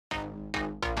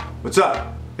What's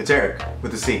up? It's Eric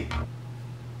with the C.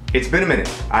 It's been a minute.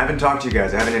 I haven't talked to you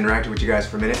guys. I haven't interacted with you guys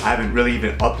for a minute. I haven't really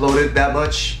even uploaded that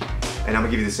much. And I'm gonna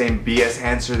give you the same BS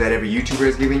answer that every YouTuber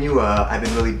is giving you. I've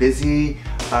been really busy.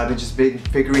 I've been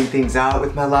figuring things out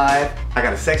with my life. I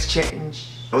got a sex change.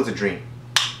 That was a dream.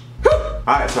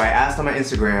 Alright, so I asked on my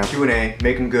Instagram, Q&A,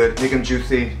 make them good, make them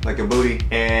juicy, like a booty,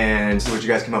 and see what you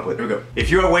guys came up with. Here we go. If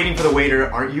you are waiting for the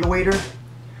waiter, aren't you a waiter?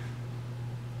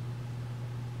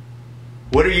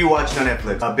 What are you watching on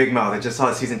Netflix? Big Mouth. I just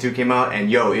saw season 2 came out, and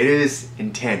yo, it is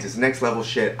intense. It's next level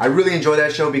shit. I really enjoy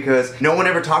that show because no one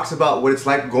ever talks about what it's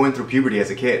like going through puberty as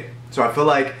a kid. So I feel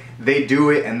like they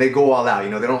do it and they go all out, you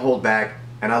know, they don't hold back,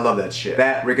 and I love that shit.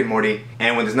 That, Rick and Morty,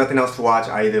 and when there's nothing else to watch,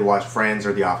 I either watch Friends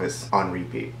or The Office on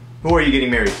repeat. Who are you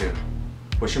getting married to?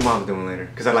 What's your mom doing later?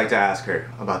 Because I'd like to ask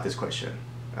her about this question.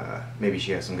 Maybe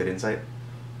she has some good insight.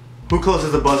 Who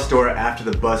closes the bus door after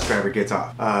the bus driver gets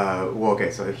off? Well, okay,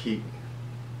 so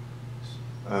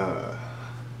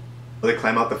will they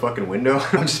climb out the fucking window?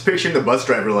 I'm just picturing the bus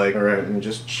driver like, alright, and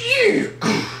just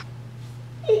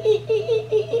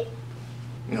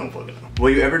no fucking no. Will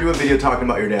you ever do a video talking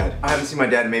about your dad? I haven't seen my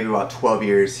dad in maybe about 12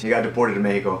 years. He got deported to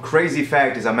Mexico. Crazy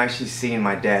fact is I'm actually seeing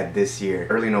my dad this year,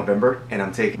 early November, and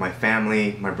I'm taking my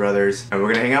family, my brothers, and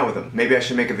we're gonna hang out with them. Maybe I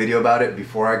should make a video about it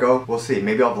before I go. We'll see.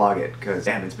 Maybe I'll vlog it, cause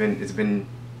damn, it's been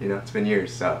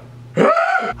years, so.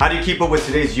 How do you keep up with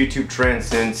today's YouTube trend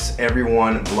since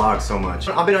everyone vlogs so much?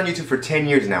 I've been on YouTube for 10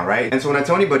 years now, right? And so when I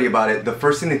tell anybody about it, the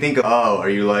first thing they think of, oh, are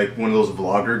you like one of those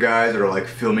vlogger guys that are like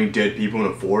filming dead people in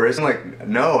a forest? I'm like,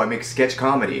 no, I make sketch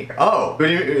comedy. Oh, what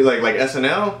do you, like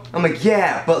SNL? I'm like,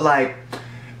 yeah, but like,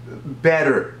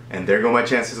 better. And there go my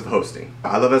chances of hosting.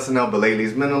 I love SNL, but lately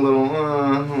it's been a little,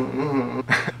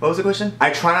 What was the question? I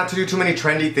try not to do too many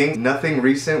trendy things. Nothing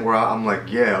recent where I'm like,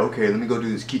 yeah, okay, let me go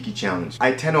do this Kiki challenge.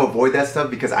 I tend to avoid that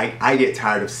stuff because I get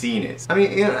tired of seeing it. I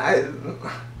mean, you know,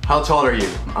 how tall are you?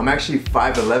 I'm actually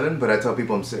 5'11", but I tell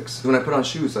people I'm 6. When I put on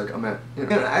shoes, like I'm at, you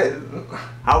know.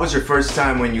 How was your first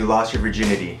time when you lost your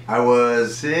virginity? I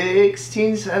was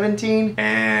 16, 17,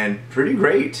 and pretty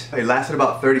great. It lasted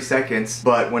about 30 seconds,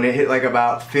 but when it hit like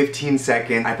about 15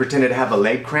 seconds, I pretended to have a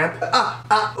leg cramp.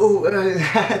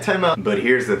 Time out. But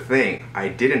here's the thing, I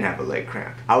didn't have a leg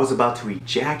cramp. I was about to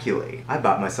ejaculate. I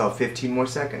bought myself 15 more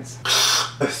seconds.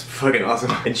 That's fucking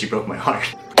awesome. And she broke my heart.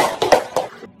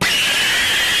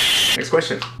 Next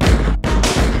question.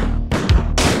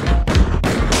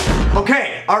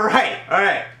 Okay, alright.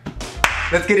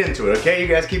 Let's get into it, okay? You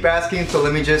guys keep asking, so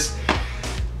let me just...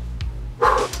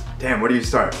 Damn, where do you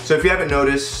start? So if you haven't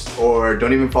noticed, or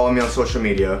don't even follow me on social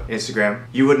media, Instagram,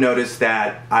 you would notice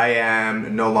that I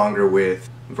am no longer with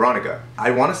Veronica.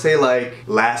 I want to say like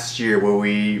last year where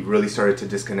we really started to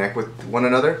disconnect with one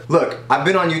another. Look, I've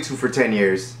been on YouTube for 10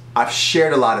 years. I've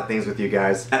shared a lot of things with you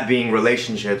guys, that being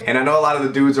relationships, and I know a lot of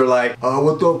the dudes are like, oh,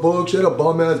 what the fuck, she had a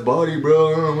bum ass body,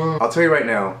 bro. I'll tell you right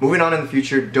now, moving on in the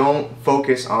future, don't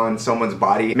focus on someone's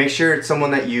body. Make sure it's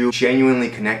someone that you genuinely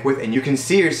connect with and you can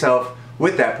see yourself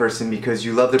with that person because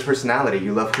you love their personality,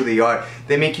 you love who they are.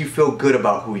 They make you feel good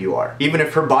about who you are. Even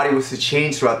if her body was to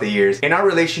change throughout the years. In our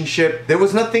relationship, there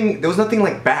was nothing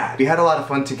like bad. We had a lot of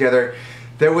fun together.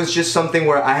 There was just something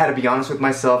where I had to be honest with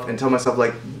myself and tell myself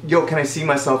like, yo, can I see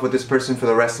myself with this person for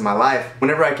the rest of my life?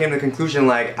 Whenever I came to the conclusion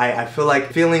like, I feel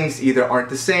like feelings either aren't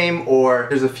the same or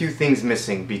there's a few things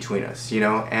missing between us, you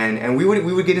know? And we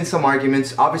would get in some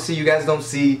arguments. Obviously you guys don't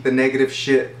see the negative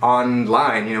shit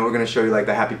online, you know, we're gonna show you like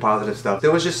the happy positive stuff. There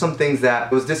was just some things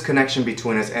that there was disconnection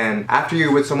between us, and after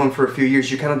you're with someone for a few years,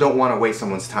 you kind of don't want to waste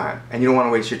someone's time. And you don't want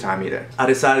to waste your time either. I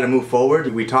decided to move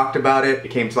forward. We talked about it. It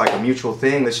came to like a mutual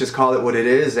thing. Let's just call it what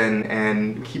it is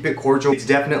and keep it cordial. It's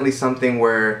definitely something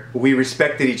where we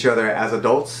respected each other as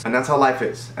adults, and that's how life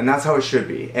is, and that's how it should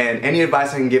be. And any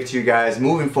advice I can give to you guys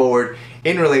moving forward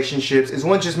in relationships is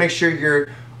one, just make sure you're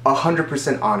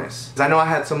 100% honest. 'Cause I know I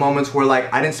had some moments where like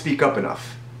I didn't speak up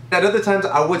enough. At other times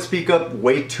I would speak up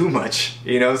way too much,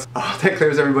 you know? Oh, that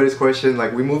clears everybody's question.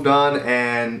 Like, we moved on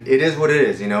and it is what it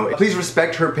is, you know? Please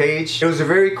respect her page. It was a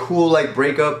very cool like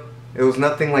breakup. It was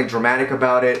nothing like dramatic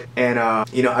about it, and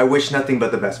you know, I wish nothing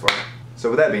but the best for her. So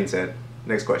with that being said,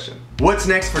 next question. What's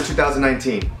next for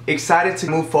 2019? Excited to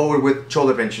move forward with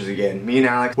Shoulder Ventures again. Me and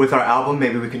Alex, with our album,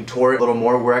 maybe we can tour it a little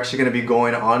more. We're actually gonna be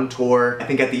going on tour, I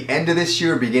think at the end of this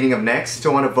year, beginning of next.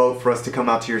 Still wanna vote for us to come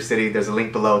out to your city. There's a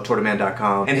link below,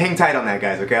 tourdeman.com. And hang tight on that,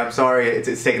 guys, okay? I'm sorry,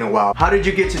 it's taking a while. How did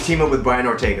you get to team up with Brian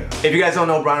Ortega? If you guys don't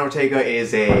know, Brian Ortega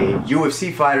is a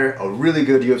UFC fighter, a really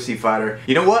good UFC fighter.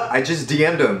 You know what? I just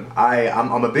DM'd him.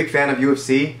 I'm a big fan of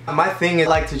UFC. My thing is I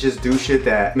like to just do shit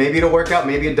that maybe it'll work out,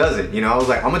 maybe it doesn't, you know? I was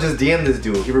like, I'm gonna just DM this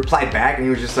dude. He replied back and he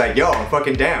was just like, yo, I'm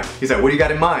fucking down. He's like, what do you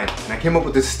got in mind? And I came up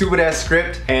with this stupid ass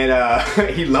script, and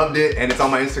he loved it, and it's on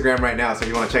my Instagram right now, so if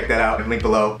you wanna check that out, link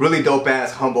below. Really dope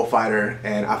ass, humble fighter,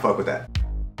 and I fuck with that.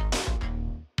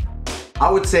 I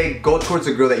would say go towards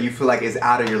a girl that you feel like is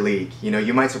out of your league. You know,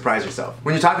 you might surprise yourself.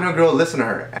 When you're talking to a girl, listen to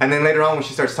her. And then later on when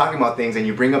she starts talking about things and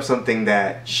you bring up something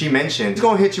that she mentioned, she's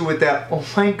gonna hit you with that, oh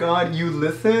my god, you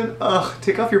listen? Ugh,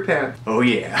 take off your pants. Oh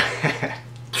yeah.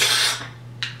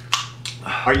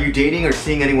 Are you dating or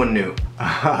seeing anyone new?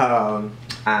 I've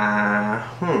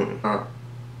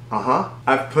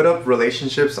put up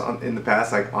relationships in the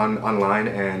past, like online,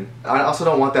 and I also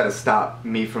don't want that to stop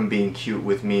me from being cute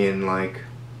with me and like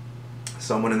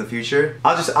someone in the future.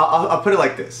 I'll put it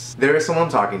like this. There is someone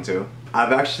I'm talking to.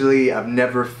 I've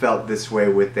never felt this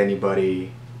way with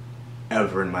anybody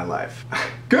ever in my life.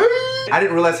 I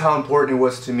didn't realize how important it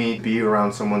was to me to be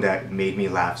around someone that made me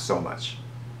laugh so much.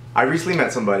 I recently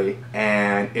met somebody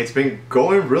and it's been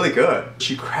going really good.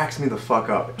 She cracks me the fuck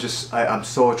up. I'm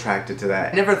so attracted to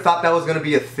that. I never thought that was gonna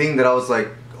be a thing that I was like,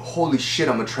 holy shit,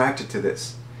 I'm attracted to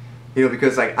this. You know,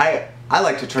 because like I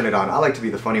like to turn it on. I like to be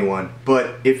the funny one.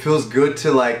 But it feels good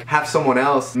to like have someone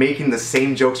else making the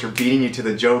same jokes or beating you to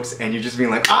the jokes and you're just being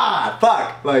like, ah,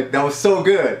 fuck. Like, that was so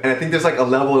good. And I think there's like a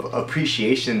level of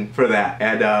appreciation for that.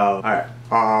 And alright.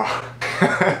 I'll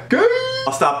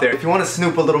stop there. If you want to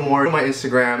snoop a little more on my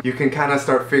Instagram, you can kind of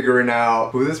start figuring out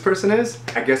who this person is.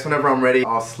 I guess whenever I'm ready,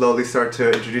 I'll slowly start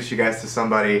to introduce you guys to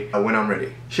somebody when I'm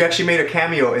ready. She actually made a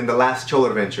cameo in the last Cholo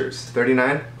Adventures.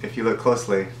 39, if you look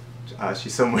closely.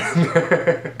 She's somewhere in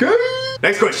there.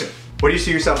 Next question. Where do you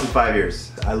see yourself in 5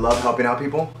 years? I love helping out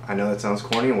people. I know that sounds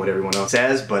corny and what everyone else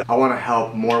says, but I want to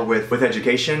help more with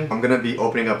education. I'm going to be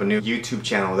opening up a new YouTube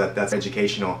channel that's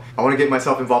educational. I want to get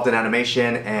myself involved in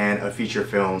animation and a feature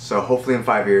film. So hopefully in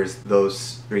 5 years,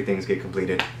 those 3 things get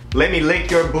completed. Let me lick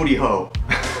your booty hole.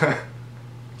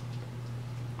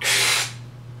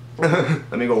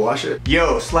 Let me go wash it.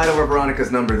 Yo, slide over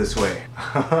Veronica's number this way.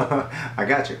 I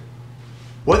got you.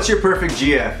 What's your perfect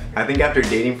GF? I think after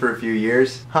dating for a few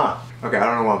years, okay, I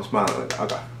don't know why I'm smiling.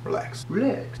 Okay, relax.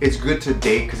 Relax. It's good to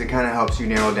date because it kind of helps you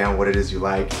narrow down what it is you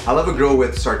like. I love a girl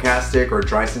with sarcastic or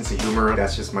dry sense of humor.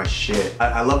 That's just my shit.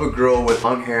 I love a girl with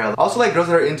long hair. I also like girls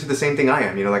that are into the same thing I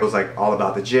am. You know, like girls like all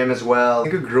about the gym as well. I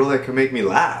think a girl that can make me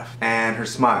laugh. And her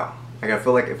smile. Like, I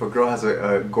feel like if a girl has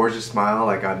a gorgeous smile,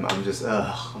 like I'm just,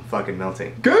 I'm fucking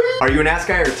melting. Are you an ass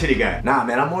guy or a titty guy? Nah,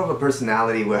 man, I'm more of a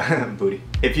personality with booty.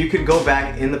 If you could go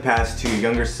back in the past to your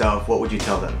younger self, what would you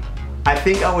tell them? I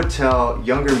think I would tell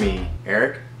younger me,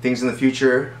 Eric, things in the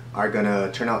future are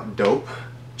gonna turn out dope.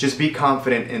 Just be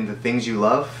confident in the things you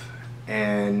love,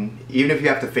 and even if you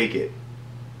have to fake it,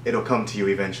 it'll come to you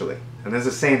eventually. And there's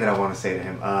a saying that I want to say to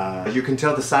him. You can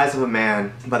tell the size of a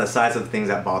man by the size of the things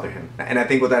that bother him. And I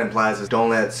think what that implies is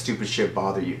don't let stupid shit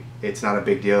bother you. It's not a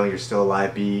big deal. You're still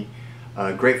alive. Be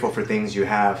grateful for things you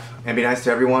have. And be nice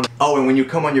to everyone. Oh, and when you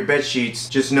come on your bed sheets,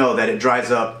 just know that it dries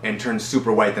up and turns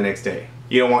super white the next day.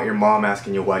 You don't want your mom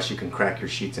asking you why she can crack your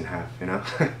sheets in half, you know?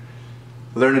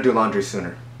 Learn to do laundry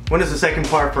sooner. When is the second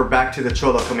part for Back to the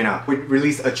Cholo coming out? We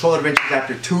released a Cholo Adventures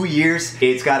after 2 years.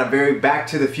 It's got a very Back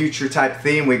to the Future type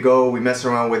theme. We mess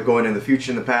around with going in the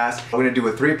future and the past. We're gonna do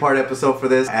a 3-part episode for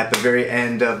this. At the very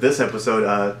end of this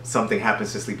episode, something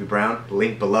happens to Sleepy Brown.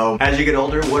 Link below. As you get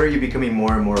older, what are you becoming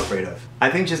more and more afraid of? I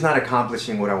think just not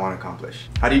accomplishing what I want to accomplish.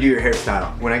 How do you do your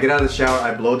hairstyle? When I get out of the shower,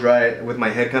 I blow dry it with my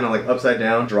head kind of like upside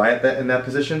down, dry it in that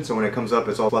position, so when it comes up,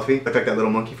 it's all fluffy. Look like that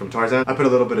little monkey from Tarzan. I put a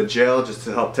little bit of gel just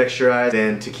to help texturize,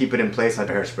 then to keep it in place, I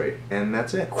hairspray. And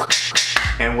that's it.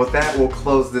 And with that, we'll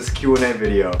close this Q&A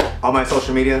video. All my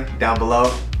social media down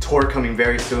below. Tour coming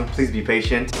very soon. Please be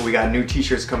patient. We got new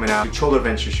t-shirts coming out. New Cholo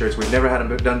Adventure shirts. We've never had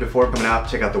them done before coming out.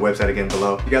 Check out the website again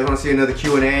below. If you guys want to see another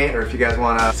Q&A or if you guys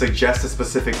want to suggest a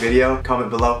specific video, comment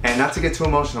below. And not to get too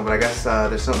emotional, but I guess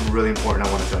there's something really important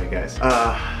I want to tell you guys.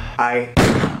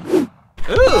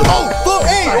 Oh, fuck,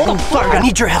 hey! Oh, fuck, I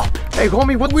need your help. Hey,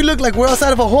 homie, what do we look like? We're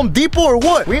outside of a Home Depot or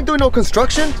what? We ain't doing no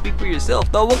construction. Speak for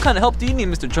yourself, though. What kind of help do you need,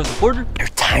 Mr. Transporter? They're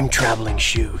time-traveling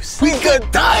shoes. We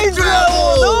got time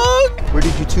travel, dog! Where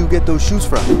did you two get those shoes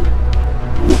from?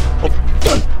 Oh.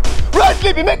 Run,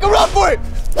 Sleepy, make a run for it!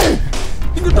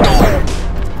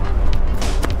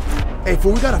 Hey,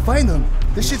 fool, we gotta find them.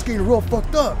 This shit's getting real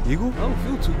fucked up. Eagle? I don't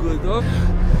feel too good, dog.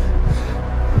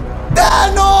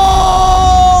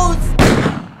 Thanos!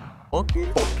 Fuck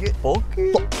it. Fuck it. Fuck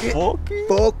it. Fuck it. Fuck it.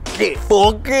 Fuck it.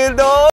 Fuck it, dog.